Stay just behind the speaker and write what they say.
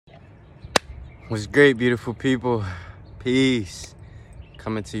What's great, beautiful people? Peace.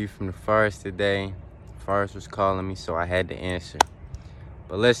 Coming to you from the forest today. The forest was calling me, so I had to answer.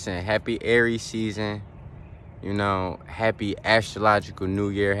 But listen, happy Aries season. Happy astrological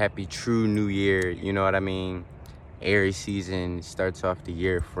new year. Happy true new year. You know what I mean? Aries season starts off the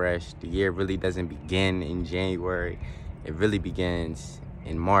year fresh. The year really doesn't begin in January. It really begins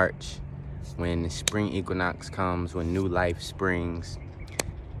in March when the spring equinox comes, when new life springs.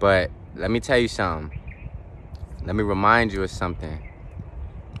 But let me tell you something. Let me remind you of something.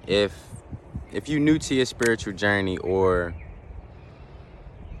 If you're new to your spiritual journey, or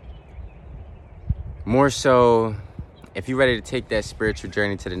more so, if you're ready to take that spiritual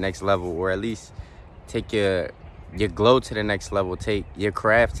journey to the next level, or at least take your glow to the next level, take your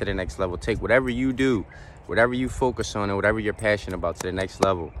craft to the next level, take whatever you do, whatever you focus on, and whatever you're passionate about to the next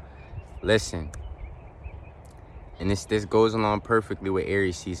level, listen. And this goes along perfectly with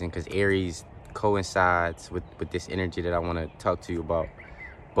Aries season, because Aries coincides with this energy that I want to talk to you about.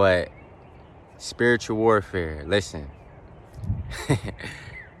 But spiritual warfare, listen.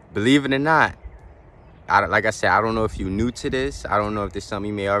 Believe it or not, like I said, I don't know if you're new to this. I don't know if there's something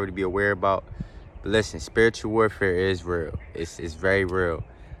you may already be aware about. But listen, spiritual warfare is real. It's very real.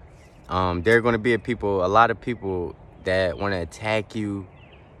 There are going to be a lot of people that want to attack you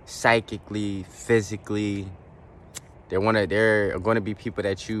psychically, physically. There are going to be people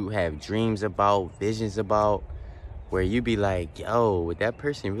that you have dreams about, visions about, where you be like, yo, would that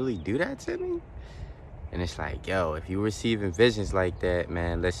person really do that to me? And it's like, yo, if you're receiving visions like that,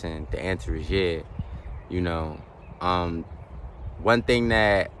 man, listen, the answer is yeah. One thing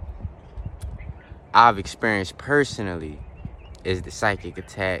that I've experienced personally is the psychic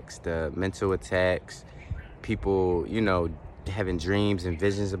attacks, the mental attacks, people, having dreams and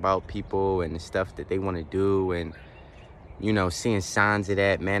visions about people and the stuff that they want to do, and seeing signs of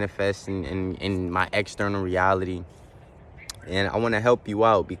that manifesting in my external reality. And I want to help you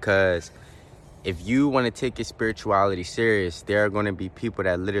out, because if you want to take your spirituality serious, there are going to be people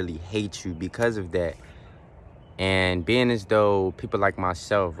that literally hate you because of that. And being as though people like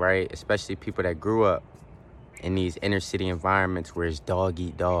myself, right, especially people that grew up in these inner city environments where it's dog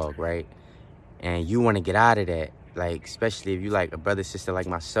eat dog, right, and you want to get out of that, like, especially if you like a brother, sister like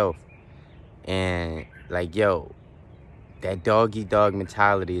myself, and like, yo, that dog eat dog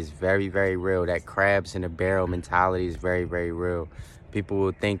mentality is very, very real. That crabs in a barrel mentality is very, very real. People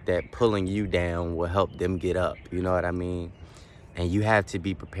will think that pulling you down will help them get up. You know what I mean? And you have to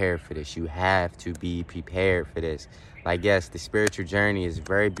be prepared for this. You have to be prepared for this. Like, yes, the spiritual journey is a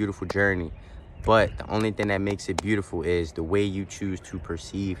very beautiful journey, but the only thing that makes it beautiful is the way you choose to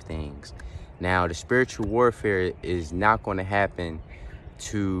perceive things. Now, the spiritual warfare is not going to happen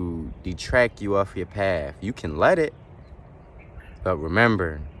to detract you off your path. You can let it. But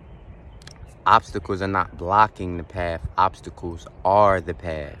remember, obstacles are not blocking the path. Obstacles are the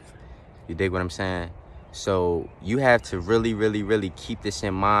path. You dig what I'm saying? So you have to really, really, really keep this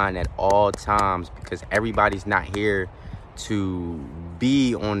in mind at all times, because everybody's not here to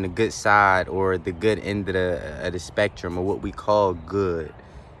be on the good side or the good end of the spectrum, or what we call good.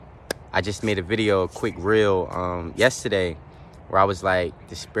 I just made a video, a quick reel, yesterday, where I was like,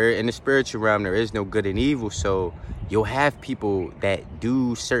 in the spiritual realm, there is no good and evil. So you'll have people that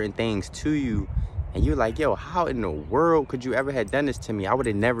do certain things to you, and you're like, yo, how in the world could you ever have done this to me? I would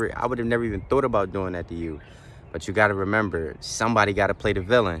have never even thought about doing that to you. But you got to remember, somebody got to play the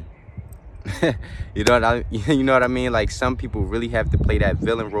villain. You know what I mean? Like, some people really have to play that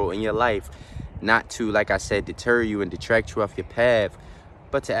villain role in your life, not to, like I said, deter you and detract you off your path,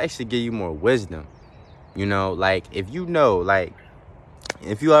 but to actually give you more wisdom. Like, if you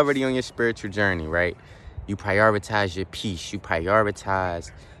already on your spiritual journey, right? You prioritize your peace. You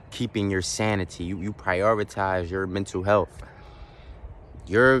prioritize keeping your sanity. You prioritize your mental health.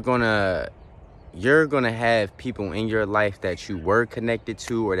 You're gonna have people in your life that you were connected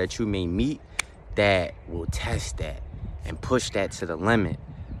to, or that you may meet, that will test that and push that to the limit.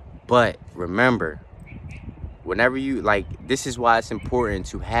 But remember, whenever this is why it's important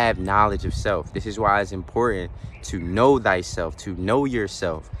to have knowledge of self. This is why it's important to know thyself, to know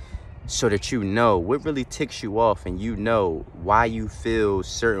yourself, so that you know what really ticks you off, and you know why you feel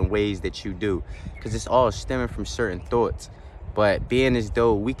certain ways that you do, because it's all stemming from certain thoughts. But being as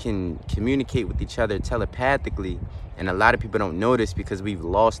though we can communicate with each other telepathically, and a lot of people don't know this because we've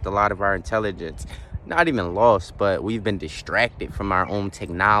lost a lot of our intelligence. Not even lost, but we've been distracted from our own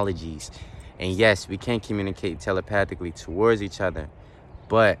technologies. And yes, we can communicate telepathically towards each other.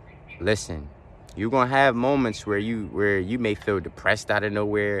 But listen, you're going to have moments where you may feel depressed out of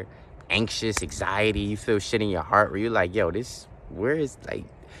nowhere, anxious, anxiety. You feel shit in your heart where you're like, yo,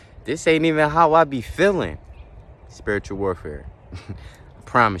 This ain't even how I be feeling. Spiritual warfare. I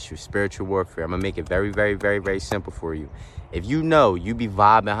promise you, spiritual warfare. I'm gonna make it very, very, very, very simple for you. If you know you be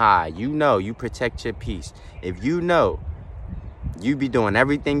vibing high, you know you protect your peace. If you know you be doing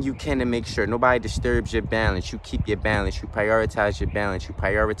everything you can to make sure nobody disturbs your balance, you keep your balance, you prioritize your balance, you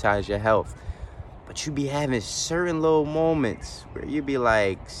prioritize your health. But you be having certain little moments where you be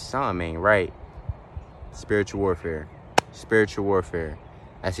like, something ain't right. Spiritual warfare. Spiritual warfare.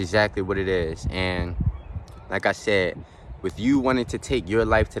 That's exactly what it is. And like I said, with you wanting to take your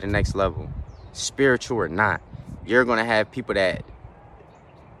life to the next level, spiritual or not, you're going to have people that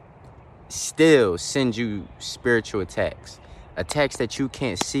still send you spiritual attacks that you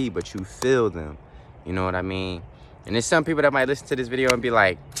can't see, but you feel them. You know what I mean? And there's some people that might listen to this video and be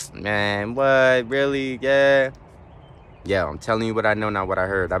like, man, what? Really? Yeah. Yeah, I'm telling you what I know, not what I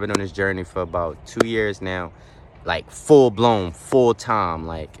heard. I've been on this journey for about 2 years now, like full-blown, full-time,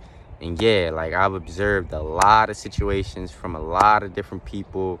 like, and yeah, like I've observed a lot of situations from a lot of different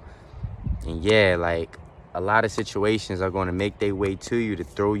people. And yeah, like a lot of situations are going to make their way to you to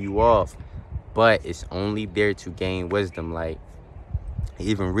throw you off, but it's only there to gain wisdom. Like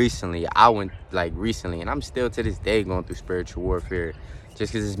even recently, and I'm still to this day going through spiritual warfare,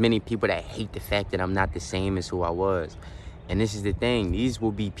 just because there's many people that hate the fact that I'm not the same as who I was. And this is the thing, these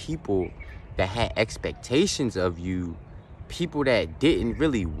will be people that had expectations of you, people that didn't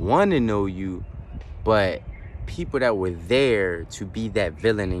really want to know you, but people that were there to be that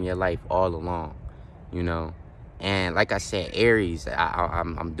villain in your life all along, you know. And like I said, Aries,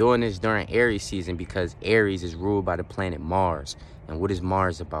 I'm doing this during Aries season because Aries is ruled by the planet Mars. And what is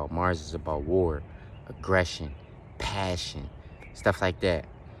Mars about? Mars is about war, aggression, passion, stuff like that.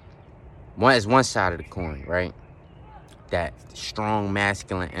 One is one side of the coin, right? That strong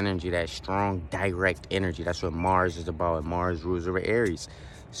masculine energy, that strong direct energy. That's what Mars is about. And Mars rules over Aries.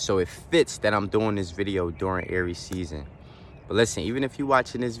 So it fits that I'm doing this video during Aries season. But listen, even if you're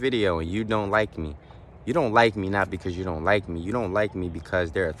watching this video and you don't like me, you don't like me not because you don't like me. You don't like me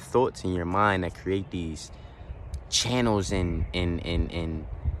because there are thoughts in your mind that create these channels and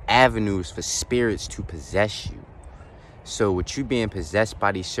avenues for spirits to possess you. So with you being possessed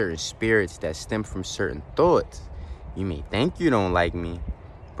by these certain spirits that stem from certain thoughts, you may think you don't like me,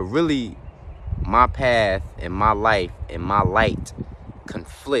 but really my path and my life and my light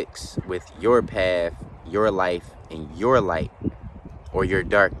conflicts with your path, your life, and your light or your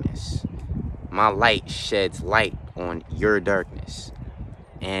darkness. My light sheds light on your darkness.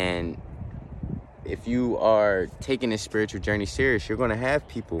 And if you are taking this spiritual journey serious, you're going to have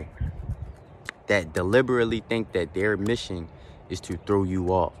people that deliberately think that their mission is to throw you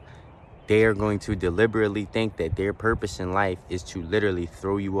off. They are going to deliberately think that their purpose in life is to literally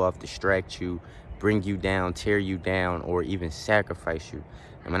throw you off, distract you, bring you down, tear you down, or even sacrifice you.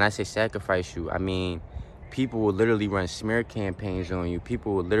 And when I say sacrifice you, I mean people will literally run smear campaigns on you.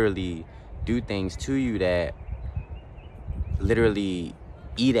 People will literally do things to you that literally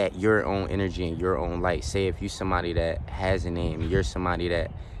eat at your own energy and your own light. Say if you're somebody that has a name, you're somebody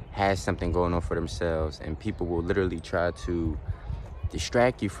that has something going on for themselves, and people will literally try to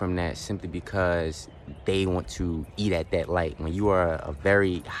distract you from that simply because they want to eat at that light. When you are a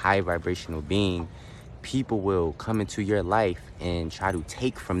very high vibrational being, people will come into your life and try to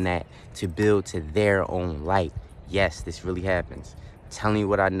take from that to build to their own light. Yes, this really happens. I'm telling you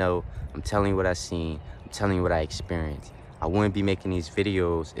what I know. I'm telling you what I've seen. I'm telling you what I experienced. I wouldn't be making these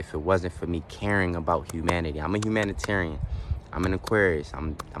videos if it wasn't for me caring about humanity. I'm a humanitarian. I'm an Aquarius.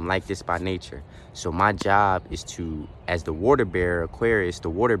 I'm like this by nature. So my job is to, as the water bearer, Aquarius, the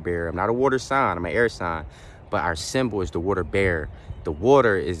water bearer. I'm not a water sign, I'm an air sign, but our symbol is the water bearer. The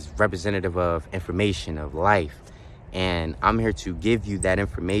water is representative of information, of life. And I'm here to give you that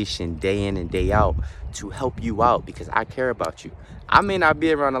information day in and day out to help you out because I care about you. I may not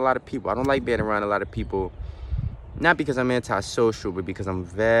be around a lot of people. I don't like being around a lot of people, not because I'm antisocial, but because I'm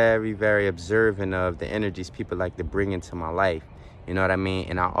very, very observant of the energies people like to bring into my life. You know what I mean?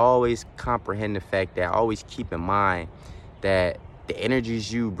 And I always comprehend the fact that I always keep in mind that the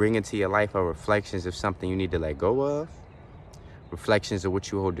energies you bring into your life are reflections of something you need to let go of, reflections of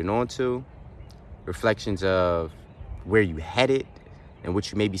what you're holding on to, reflections of where you headed and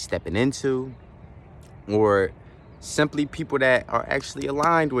what you may be stepping into, or simply people that are actually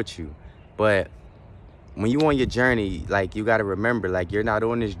aligned with you. But when you on your journey, like, you got to remember, like, you're not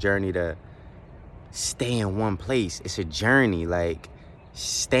on this journey to stay in one place. It's a journey. Like,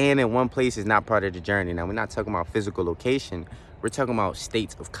 staying in one place is not part of the journey. Now, we're not talking about physical location. We're talking about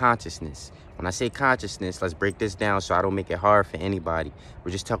states of consciousness. When I say consciousness, let's break this down so I don't make it hard for anybody.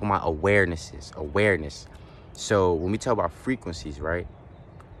 We're just talking about awareness. So when we talk about frequencies, right?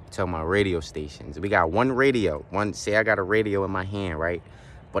 Talking about radio stations. We got one radio. Say I got a radio in my hand, right?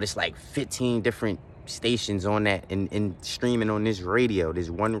 But it's like 15 different stations on that and streaming on this radio. This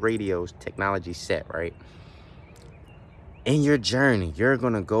one radio technology set, right? In your journey, you're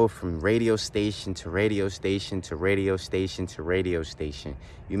going to go from radio station to radio station to radio station to radio station.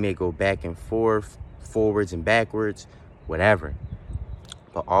 You may go back and forth, forwards and backwards, whatever.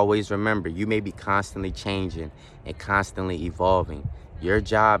 But always remember, you may be constantly changing and constantly evolving. Your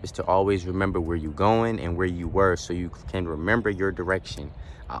job is to always remember where you're going and where you were so you can remember your direction.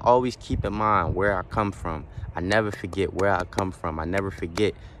 I always keep in mind where I come from. I never forget where I come from. I never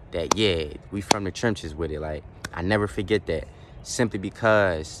forget that, yeah, we from the trenches with it. Like, I never forget that, simply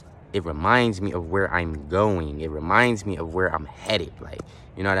because it reminds me of where I'm going. It reminds me of where I'm headed. Like,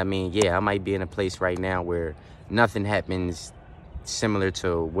 you know what I mean? Yeah, I might be in a place right now where nothing happens similar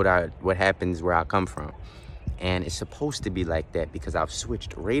to what happens where I come from. And it's supposed to be like that because I've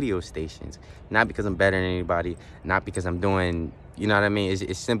switched radio stations. Not because I'm better than anybody, not because I'm doing, you know what I mean?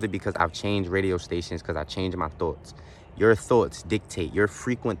 It's simply because I've changed radio stations because I changed my thoughts. Your thoughts dictate, your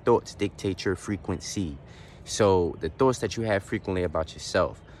frequent thoughts dictate your frequency. So the thoughts that you have frequently about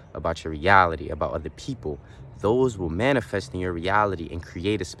yourself, about your reality, about other people, those will manifest in your reality and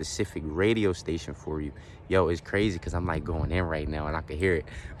create a specific radio station for you. Yo, it's crazy because I'm like going in right now and I can hear it.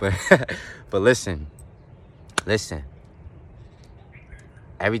 But listen,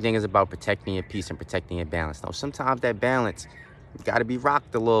 everything is about protecting your peace and protecting your balance. Now, sometimes that balance got to be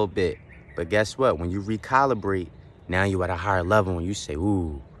rocked a little bit. But guess what? When you recalibrate, now you're at a higher level and you say,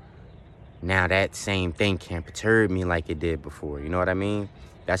 ooh, now that same thing can't perturb me like it did before. You know what I mean?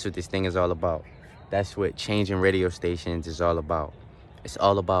 That's what this thing is all about. That's what changing radio stations is all about. It's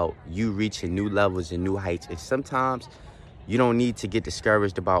all about you reaching new levels and new heights. And sometimes you don't need to get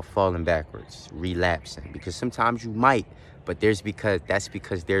discouraged about falling backwards, relapsing, because sometimes you might, but that's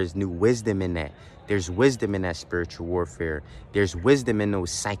because there's new wisdom in that. There's wisdom in that spiritual warfare. There's wisdom in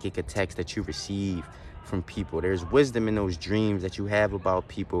those psychic attacks that you receive from people. There's wisdom in those dreams that you have about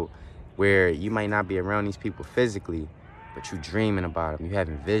people where you might not be around these people physically, but you're dreaming about them. You're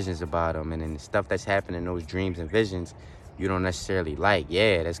having visions about them. And then the stuff that's happening in those dreams and visions, you don't necessarily like.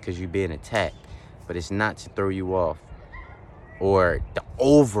 Yeah, that's because you're being attacked. But it's not to throw you off. Or the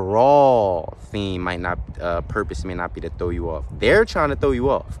overall theme purpose may not be to throw you off. They're trying to throw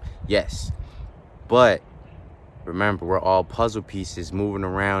you off, yes. But remember, we're all puzzle pieces moving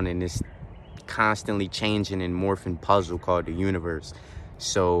around in this constantly changing and morphing puzzle called the universe.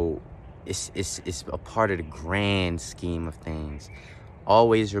 So it's a part of the grand scheme of things.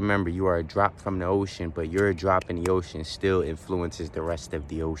 Always remember, you are a drop from the ocean, but your drop in the ocean still influences the rest of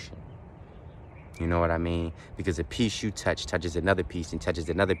the ocean. You know what I mean? Because a piece you touch touches another piece and touches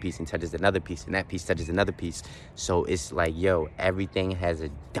another piece and touches another piece, and that piece touches another piece. So it's like, yo, everything has a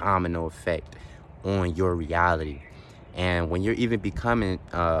domino effect on your reality. And when you're even becoming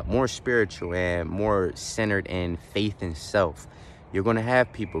more spiritual and more centered in faith and self, you're going to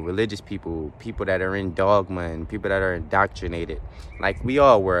have people, religious people, people that are in dogma and people that are indoctrinated, like we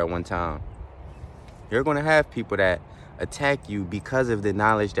all were at one time. You're going to have people that attack you because of the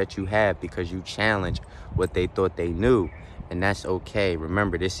knowledge that you have, because you challenge what they thought they knew. And that's okay.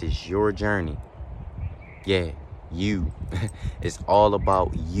 Remember, this is your journey. Yeah, you. It's all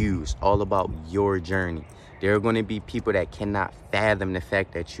about you. It's all about your journey. There are going to be people that cannot fathom the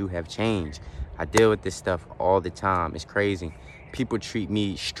fact that you have changed. I deal with this stuff all the time. It's crazy. People treat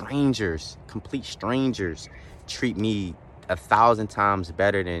me, strangers, complete strangers, treat me 1,000 times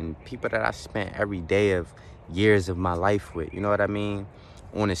better than people that I spent every day of years of my life with. You know what I mean?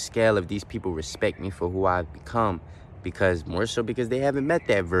 On a scale of these people respect me for who I've become, because they haven't met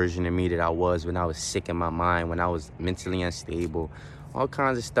that version of me that I was when I was sick in my mind, when I was mentally unstable, all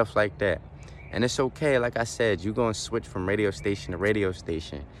kinds of stuff like that. And it's okay. Like I said, you're going to switch from radio station to radio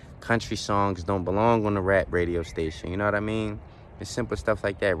station. Country songs don't belong on the rap radio station. You know what I mean? It's simple stuff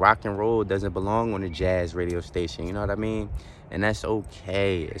like that. Rock and roll doesn't belong on the jazz radio station. You know what I mean? And that's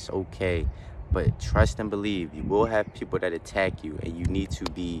okay. It's okay. But trust and believe, you will have people that attack you, and you need to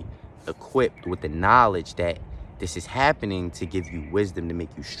be equipped with the knowledge that this is happening to give you wisdom, to make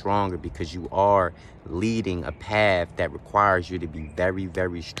you stronger, because you are leading a path that requires you to be very,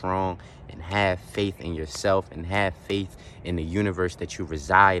 very strong and have faith in yourself and have faith in the universe that you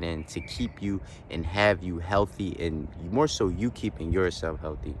reside in, to keep you and have you healthy, and more so you keeping yourself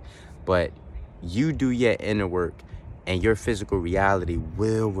healthy. But you do your inner work, and your physical reality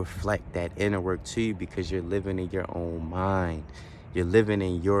will reflect that inner work to you, because you're living in your own mind. You're living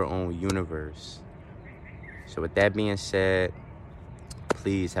in your own universe. So with that being said,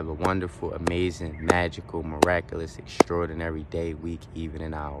 Please have a wonderful, amazing, magical, miraculous, extraordinary day, week, even,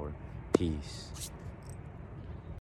 and hour. Peace.